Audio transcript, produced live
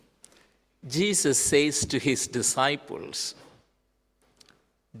Jesus says to his disciples,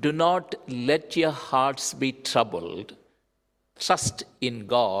 "Do not let your hearts be troubled. Trust in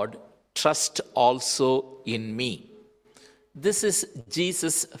God, trust also in me." This is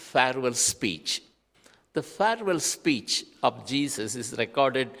Jesus' farewell speech. The farewell speech of Jesus is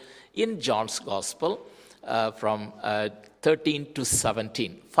recorded in John's Gospel from 13 to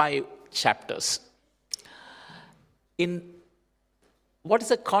 17, 5 chapters. What is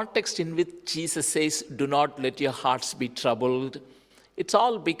the context in which Jesus says, "Do not let your hearts be troubled"? It's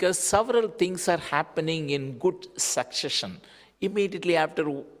all because several things are happening in good succession. Immediately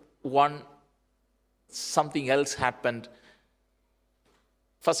after one, something else happened.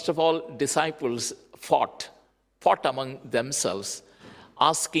 First of all, disciples fought among themselves,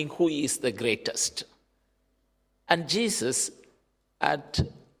 asking who is the greatest. And Jesus, at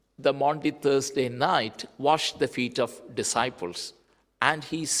the Maundy Thursday night, washed the feet of disciples, and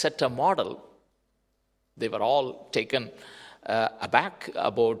he set a model. They were all taken aback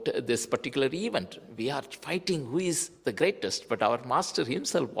about this particular event. We are fighting who is the greatest, but our master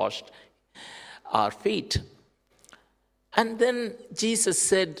himself washed our feet. And then Jesus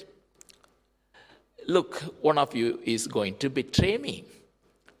said, "Look, one of you is going to betray me."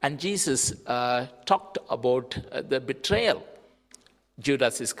 And Jesus talked about the betrayal.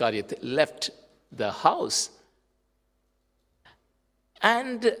 Judas Iscariot left the house.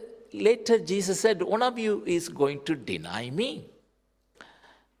 And later Jesus said, "One of you is going to deny me."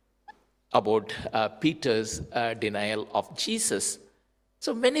 About Peter's denial of Jesus.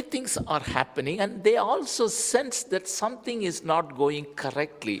 So many things are happening, and they also sense that something is not going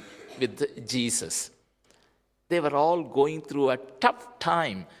correctly with Jesus. They were all going through a tough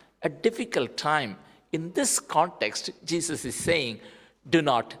time, a difficult time. In this context, Jesus is saying, "Do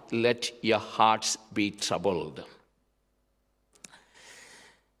not let your hearts be troubled."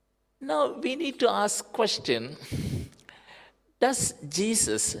 Now, we need to ask the question, does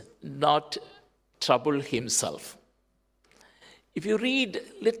Jesus not trouble himself? If you read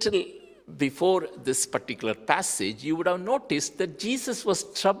little before this particular passage, you would have noticed that Jesus was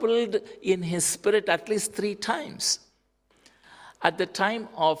troubled in his spirit at least 3 times. At the time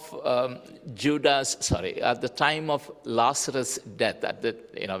of at the time of Lazarus' death,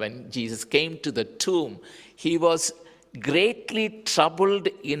 when Jesus came to the tomb, he was greatly troubled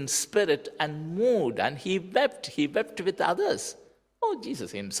in spirit and moved, and he wept. He wept with others.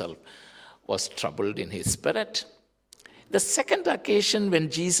 Jesus himself was troubled in his spirit. The second occasion when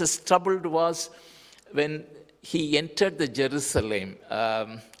Jesus troubled was when he entered the Jerusalem,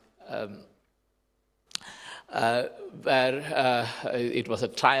 where it was a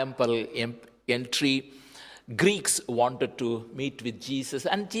triumphal entry. Greeks wanted to meet with Jesus,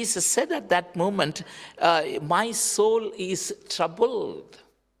 and Jesus said at that moment, "My soul is troubled."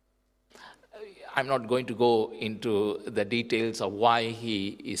 I'm not going to go into the details of why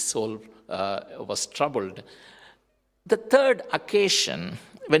his soul was troubled. The third occasion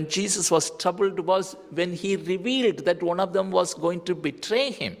when Jesus was troubled was when he revealed that one of them was going to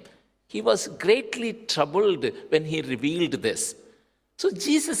betray him. He was greatly troubled when he revealed this. So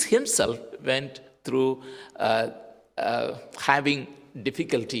Jesus himself went through having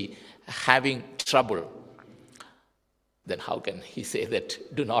difficulty, having trouble. Then how can he say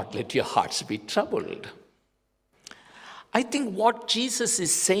that, "Do not let your hearts be troubled"? I think what Jesus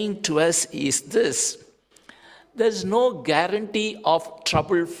is saying to us is this: there's no guarantee of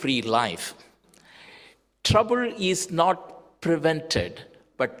trouble-free life. Trouble is not prevented,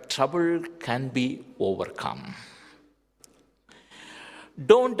 but trouble can be overcome.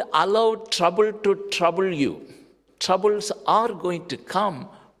 Don't allow trouble to trouble you. Troubles are going to come,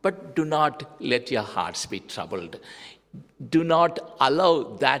 but do not let your hearts be troubled. Do not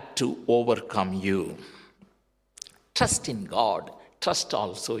allow that to overcome you. Trust in God. Trust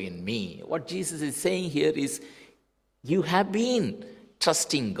also in me. What Jesus is saying here is, you have been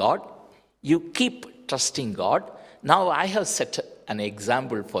trusting God. You keep trusting God. Now I have set an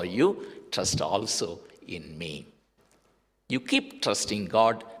example for you. Trust also in me. You keep trusting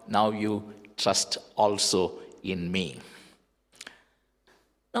God. Now you trust also in me.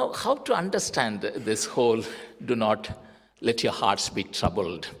 Now, how to understand this whole "do not let your hearts be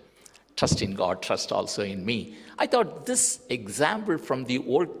troubled"? Trust in God, trust also in me. I thought this example from the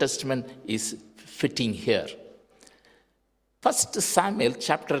Old Testament is fitting here. 1 Samuel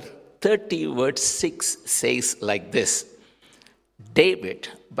chapter 30 verse 6 says like this: David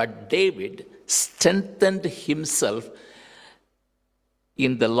strengthened himself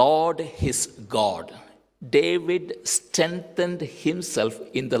in the Lord his God. David strengthened himself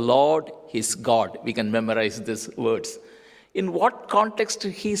in the Lord his God. We can memorize these words. In what context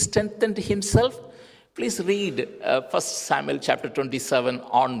he strengthened himself? Please read 1 Samuel chapter 27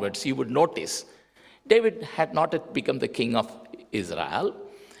 onwards. You would notice David had not yet become the king of Israel.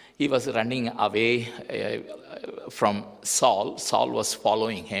 He was running away from Saul. Saul was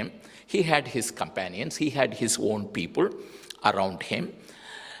following him. He had his companions. He had his own people around him.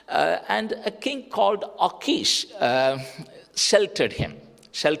 And a king called Achish sheltered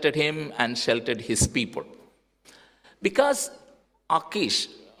him and sheltered his people. Because Achish,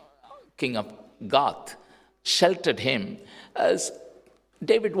 king of Gath, sheltered him, as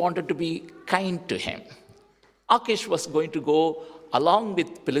David wanted to be kind to him. Achish was going to go along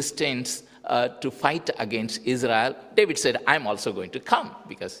with Philistines to fight against Israel. David said, I'm also going to come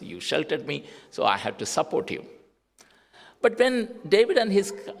because you sheltered me, so I have to support you. But when David and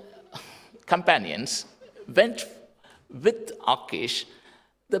his companions went with Achish,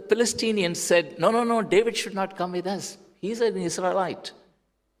 the Philistines said, no, David should not come with us. He's an Israelite.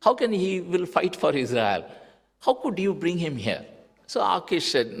 How can he will fight for Israel? How could you bring him here? So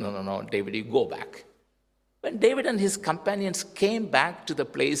Achish said, no, David, you go back. When David and his companions came back to the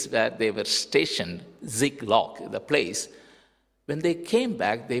place where they were stationed, Ziklag, the place, when they came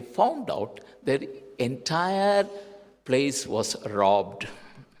back, they found out their entire place was robbed.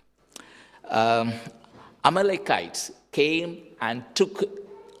 Amalekites came and took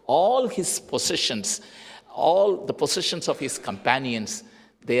all his possessions, all the possessions of his companions,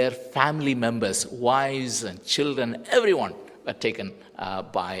 their family members, wives and children, everyone were taken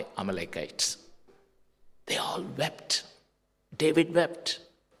by Amalekites. They all wept. David wept.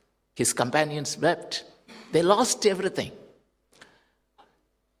 His companions wept. They lost everything.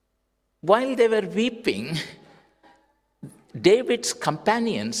 While they were weeping, David's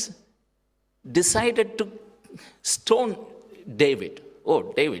companions decided to stone David.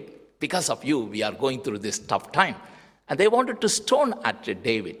 Oh, David, because of you, we are going through this tough time. And they wanted to stone at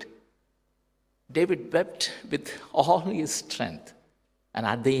David. David wept with all his strength. And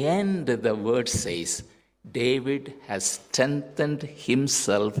at the end, the word says, David has strengthened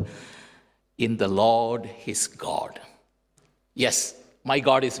himself in the Lord his God. Yes, my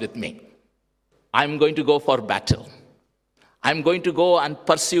God is with me. I'm going to go for battle. I'm going to go and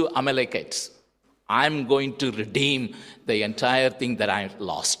pursue Amalekites. I'm going to redeem the entire thing that I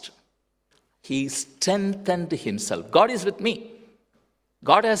lost. He strengthened himself. God is with me.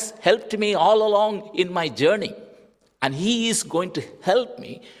 God has helped me all along in my journey. And he is going to help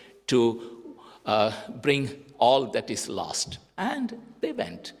me to bring all that is lost. And they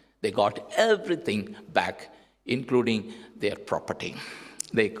went. They got everything back, including their property.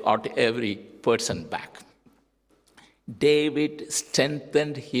 They got every person back. David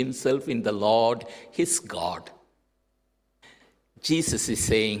strengthened himself in the Lord, his God. Jesus is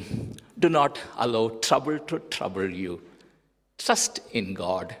saying, do not allow trouble to trouble you. Trust in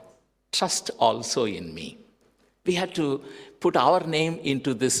God. Trust also in me. We have to put our name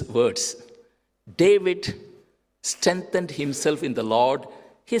into these words. David strengthened himself in the Lord,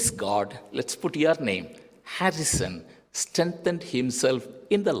 his God. Let's put your name. Harrison strengthened himself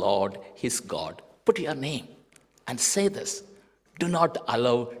in the Lord, his God. Put your name and say this. Do not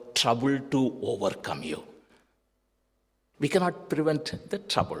allow trouble to overcome you. We cannot prevent the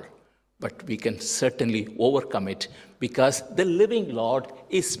trouble, but we can certainly overcome it because the living Lord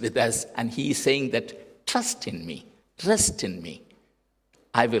is with us and he is saying that trust in me, rest in me.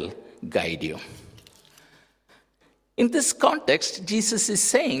 I will guide you. In this context, Jesus is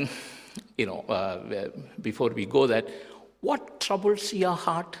saying, before we go there, what troubles your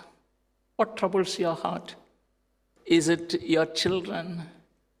heart? What troubles your heart? Is it your children?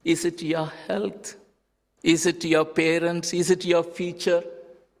 Is it your health? Is it your parents? Is it your future?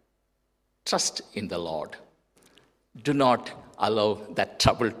 Trust in the Lord. Do not allow that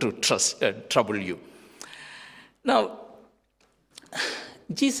trouble to trouble you. Now,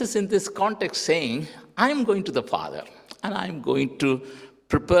 Jesus in this context saying, I'm going to the Father and I'm going to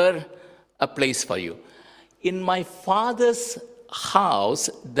prepare a place for you. In my Father's house,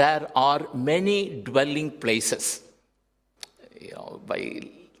 there are many dwelling places. By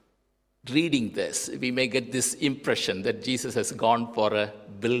reading this, we may get this impression that Jesus has gone for a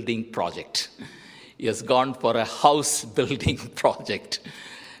building project. He has gone for a house building project.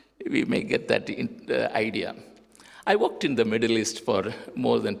 We may get that idea. I worked in the Middle East for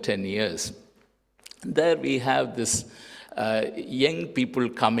more than 10 years. There we have this young people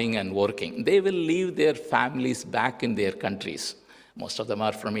coming and working. They will leave their families back in their countries. Most of them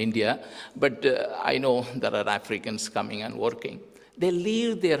are from India, but I know there are Africans coming and working. They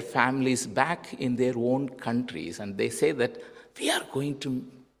leave their families back in their own countries and they say that we are going to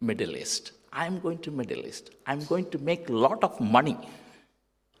Middle East. I'm going to Middle East. I'm going to make a lot of money.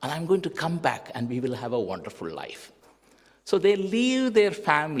 And I'm going to come back and we will have a wonderful life. So they leave their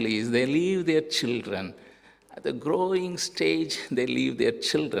families, they leave their children. At the growing stage, they leave their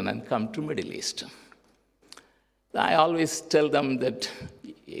children and come to Middle East. I always tell them that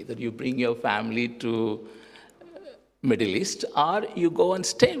either you bring your family to Middle East or you go and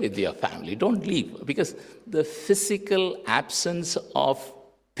stay with your family. Don't leave, because the physical absence of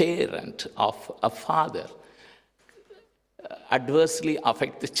parent, of a father, adversely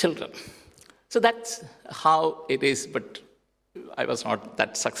affect the children. So that's how it is, but I was not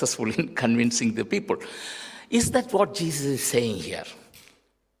that successful in convincing the people. Is that what Jesus is saying here?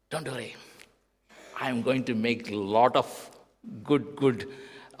 Don't worry. I'm going to make a lot of good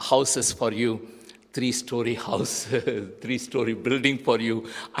houses for you. 3-story house, 3-story building for you.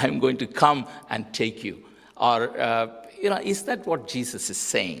 I'm going to come and take you. Or, is that what Jesus is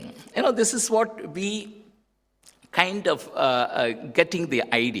saying? This is what we kind of getting the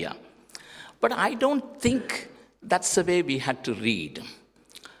idea. But I don't think that's the way we had to read.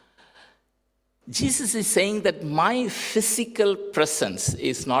 Jesus is saying that my physical presence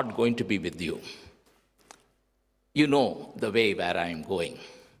is not going to be with you. You know the way where I'm going.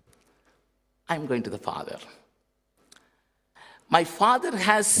 I'm going to the Father. My Father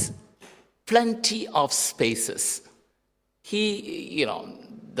has plenty of spaces. There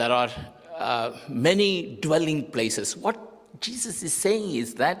are many dwelling places. What Jesus is saying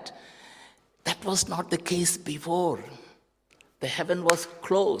is that was not the case before. The heaven was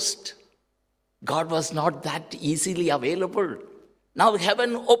closed. God was not that easily available. Now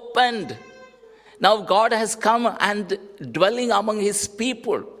heaven opened. Now God has come and dwelling among his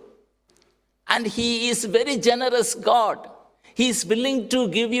people. And he is very generous God. He is willing to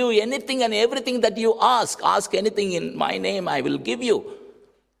give you anything and everything that you ask. Ask anything in my name, I will give you.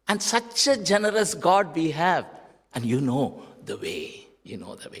 And such a generous God we have. And you know the way.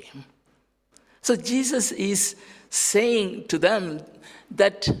 So Jesus is saying to them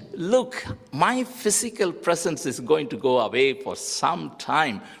that, look, my physical presence is going to go away for some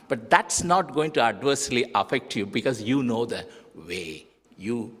time, but that's not going to adversely affect you because you know the way.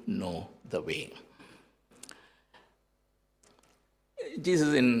 You know the way.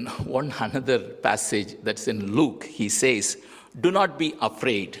 Jesus, in one another passage that's in Luke, he says, do not be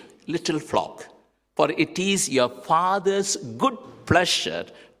afraid, little flock, for it is your Father's good pleasure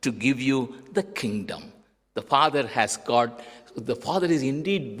to give you the kingdom. The Father is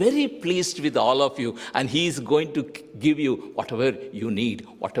indeed very pleased with all of you, and he is going to give you whatever you need,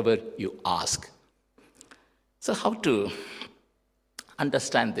 whatever you ask. So how to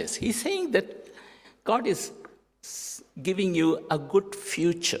understand this? He's saying that God is giving you a good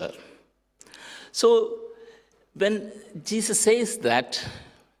future. So when Jesus says that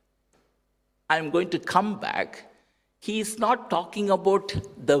I'm going to come back, he is not talking about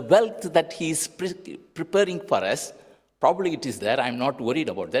the wealth that he is preparing for us. Probably it is there, I'm not worried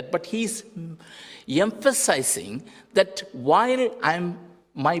about that. But he's emphasizing that while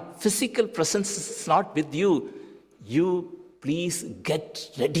my physical presence is not with you, you please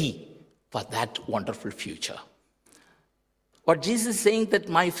get ready for that wonderful future. What Jesus is saying that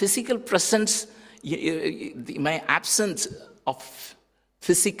my physical presence, my absence of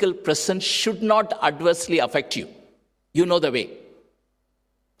physical presence should not adversely affect you. You know the way.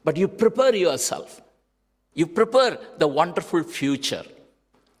 But you prepare yourself. You prepare the wonderful future.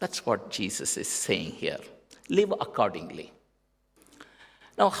 That's what Jesus is saying here. Live accordingly.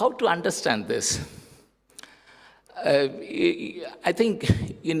 Now, how to understand this? I think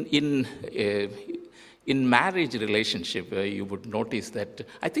in marriage relationship, you would notice that,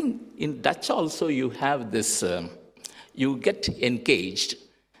 I think in Dutch also you have this, you get engaged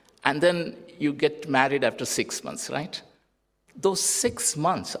and then you get married after 6 months, right? Those 6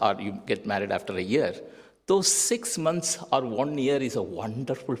 months, or you get married after a year, those 6 months or 1 year is a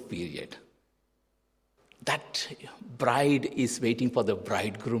wonderful period. That bride is waiting for the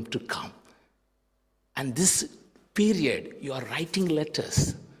bridegroom to come. And this period, you are writing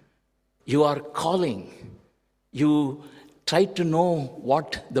letters, you are calling, you try to know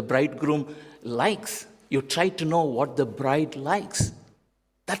what the bridegroom likes, you try to know what the bride likes.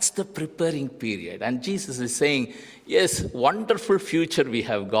 That's the preparing period. And Jesus is saying, yes, wonderful future we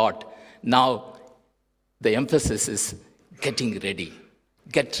have got. Now, the emphasis is getting ready.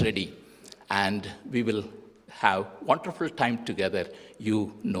 Get ready. And we will have wonderful time together.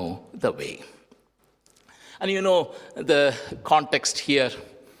 You know the way. And you know, the context here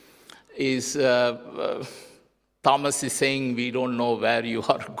is Thomas is saying, we don't know where you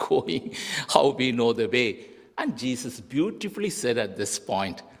are going, how we know the way. And Jesus beautifully said at this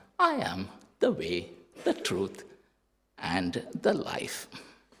point, I am the way, the truth, and the life.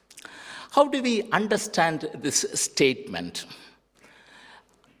 How do we understand this statement?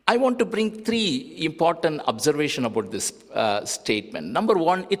 I want to bring three important observations about this statement. Number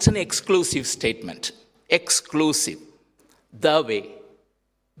one, it's an exclusive statement. Exclusive. The way,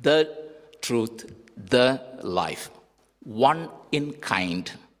 the truth, the life. One in kind.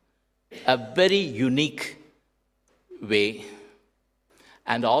 A very unique way.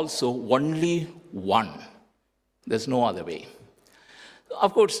 And also only one. There's no other way.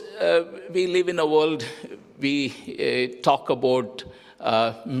 Of course, we live in a world, we talk about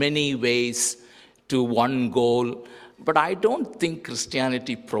many ways to one goal, but I don't think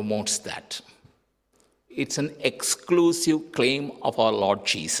Christianity promotes that. It's an exclusive claim of our Lord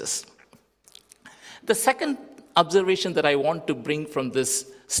Jesus. The second observation that I want to bring from this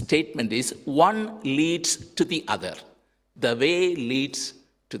statement is one leads to the other. The way leads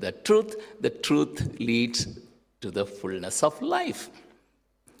to the truth leads to the fullness of life.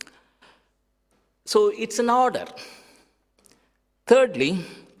 So it's an order. Thirdly,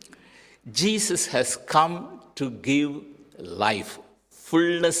 Jesus has come to give life,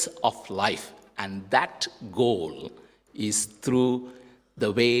 fullness of life, and that goal is through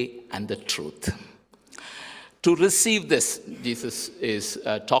the way and the truth. To receive this, Jesus is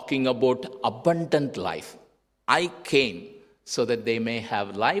talking about abundant life. I came so that they may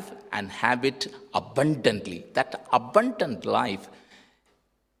have life and have it abundantly. That abundant life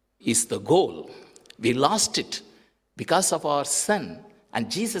is the goal. We lost it because of our sin. And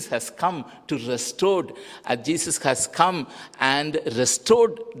Jesus has come to restore. Jesus has come and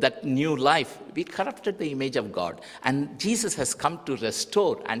restored that new life. We corrupted the image of God. And Jesus has come to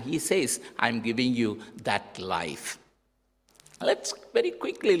restore. And he says, I'm giving you that life. Let's very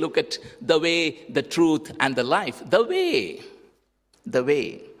quickly look at the way, the truth, and the life. The way. The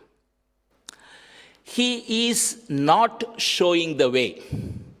way. He is not showing the way.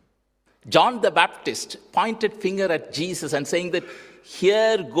 John the Baptist pointed finger at Jesus and saying that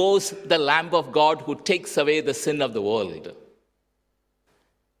here goes the Lamb of God who takes away the sin of the world.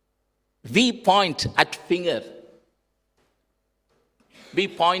 We point finger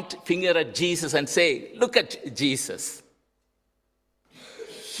at Jesus and say, look at Jesus.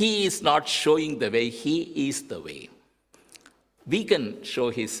 He is not showing the way, he is the way. We can show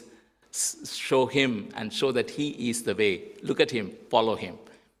him and show that he is the way. Look at him, follow him.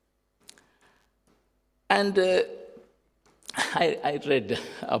 And I read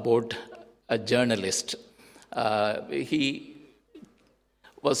about a journalist. He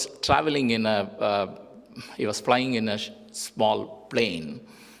was traveling he was flying in a small plane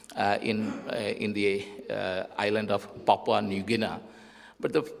in the island of Papua New Guinea.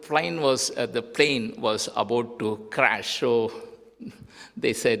 But the plane was about to crash. So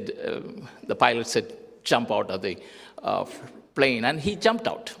they said, the pilot said, jump out of the plane. And he jumped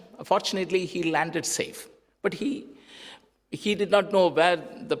out. Fortunately, he landed safe. But he did not know where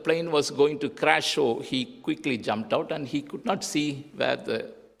the plane was going to crash, so he quickly jumped out and he could not see where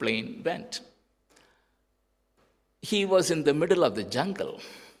the plane went. He was in the middle of the jungle.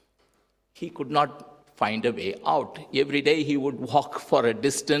 He could not find a way out. Every day he would walk for a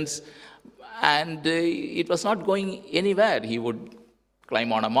distance and it was not going anywhere. He would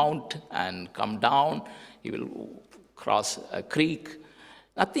climb on a mount and come down. He will cross a creek.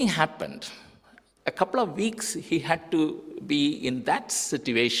 Nothing happened. A couple of weeks he had to be in that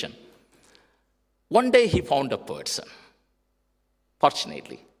situation. One day he found a person,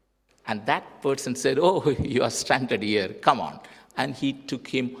 fortunately. And that person said, oh, you are stranded here, come on. And he took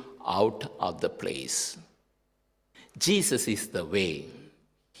him out of the place. Jesus is the way.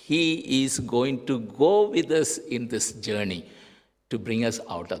 He is going to go with us in this journey to bring us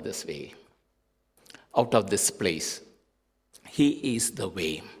out of this way, out of this place. He is the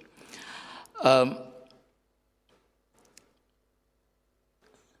way.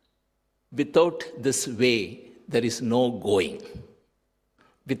 Without this way, there is no going.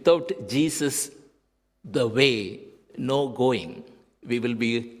 Without Jesus, the way, no going. We will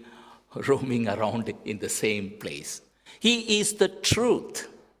be roaming around in the same place. He is the truth.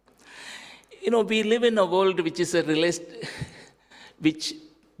 We live in a world which is which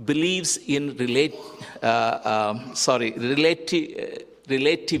believes in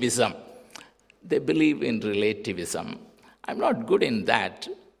relativism. They believe in relativism. I'm not good in that.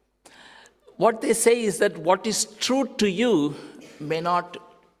 What they say is that what is true to you may not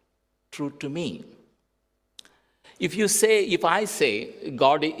true to me. If I say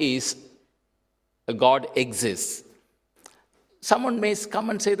God exists, someone may come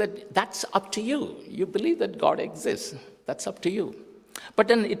and say that that's up to you. You believe that God exists. That's up to you. But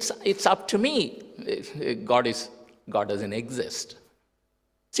then it's up to me. God doesn't exist.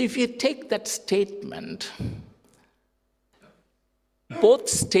 So if you take that statement, both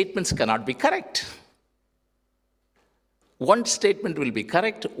statements cannot be correct. One statement will be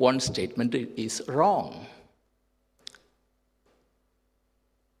correct, one statement is wrong.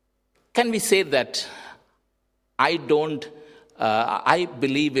 Can we say that I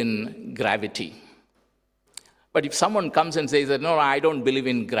believe in gravity? But if someone comes and says that, no, I don't believe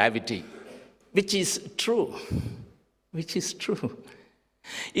in gravity, which is true? Which is true?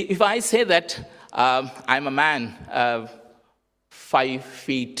 If I say that I'm a man 5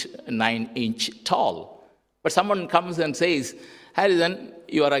 feet 9 inches tall, but someone comes and says, Harrison,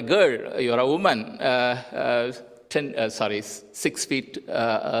 you are a girl, you are a woman, 6 feet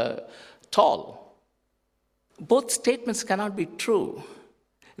tall. Both statements cannot be true.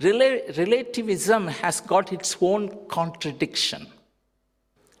 Relativism has got its own contradiction.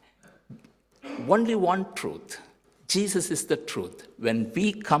 Only one truth. Jesus is the truth. When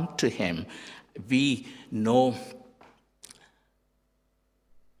we come to him, we know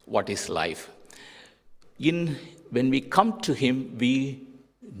what is life. When we come to him, we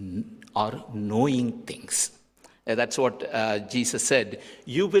are knowing things. That's what Jesus said.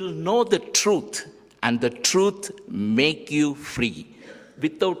 You will know the truth, and the truth make you free.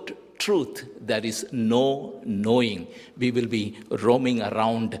 Without truth, there is no knowing. We will be roaming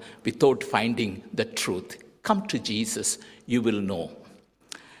around without finding the truth. Come to Jesus, you will know.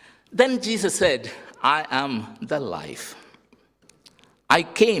 Then Jesus said, I am the life. I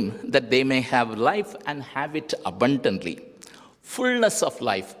came that they may have life and have it abundantly. Fullness of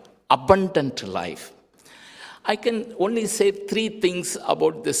life, abundant life. I can only say 3 things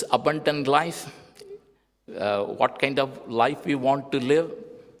about this abundant life. What kind of life we want to live,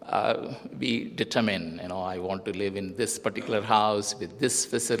 we determine. I want to live in this particular house, with this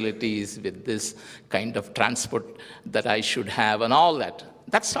facilities, with this kind of transport that I should have, and all that.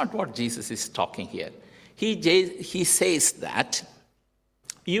 That's not what Jesus is talking here. He says that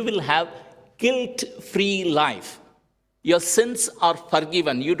you will have guilt-free life. Your sins are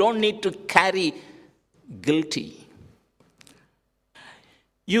forgiven. You don't need to carry guilty.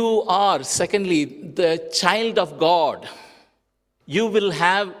 You are, secondly, the child of God. You will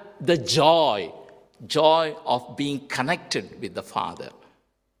have the joy of being connected with the Father.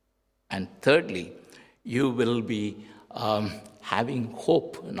 And thirdly, you will be having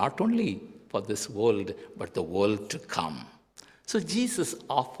hope, not only for this world, but the world to come. So Jesus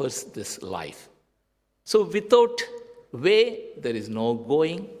offers this life. So without way, there is no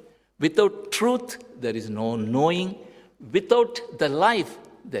going. Without truth, there is no knowing. Without the life,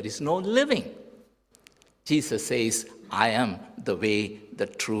 there is no living. Jesus says, I am the way, the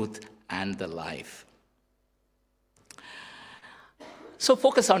truth, and the life. So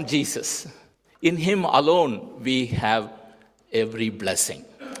focus on Jesus. In him alone, we have every blessing.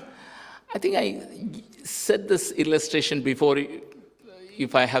 I think I said this illustration before.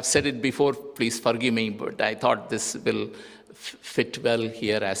 If I have said it before, please forgive me, but I thought this will fit well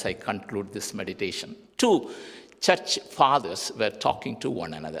here as I conclude this meditation. 2 church fathers were talking to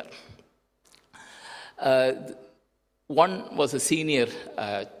one another. One was a senior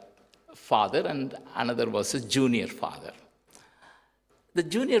father and another was a junior father. The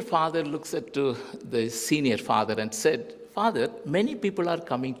junior father looks at the senior father and said, Father, many people are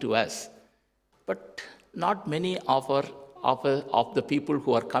coming to us, but not many of the people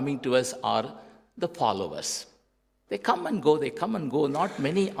who are coming to us are the followers. They come and go. Not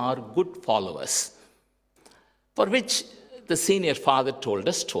many are good followers. For which the senior father told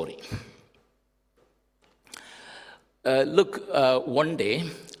a story. One day,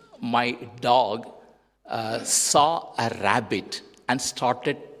 my dog saw a rabbit and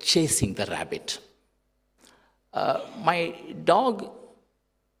started chasing the rabbit. My dog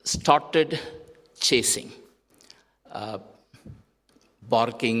started chasing,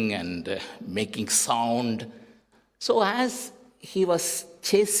 barking and making sound. So as he was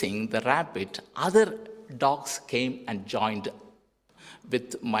chasing the rabbit, other dogs came and joined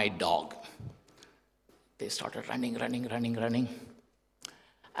with my dog. They started running.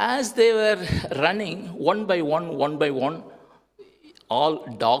 As they were running, one by one, all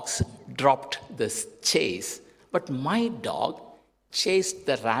dogs dropped this chase. But my dog chased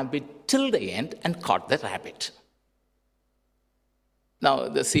the rabbit till the end and caught the rabbit. Now,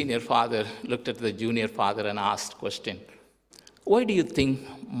 the senior father looked at the junior father and asked a question. Why do you think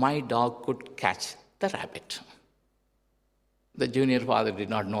my dog could catch the rabbit? The junior father did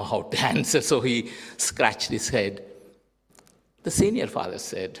not know how to answer, so he scratched his head. The senior father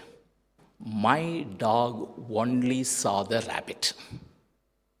said, my dog only saw the rabbit.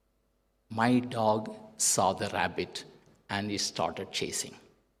 My dog saw the rabbit and he started chasing.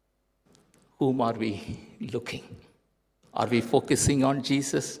 Whom are we looking? Are we focusing on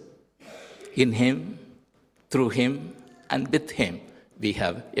Jesus? In him, through him, and with him, we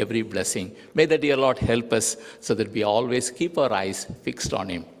have every blessing. May the dear Lord help us so that we always keep our eyes fixed on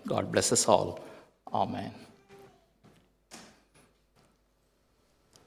him. God bless us all. Amen.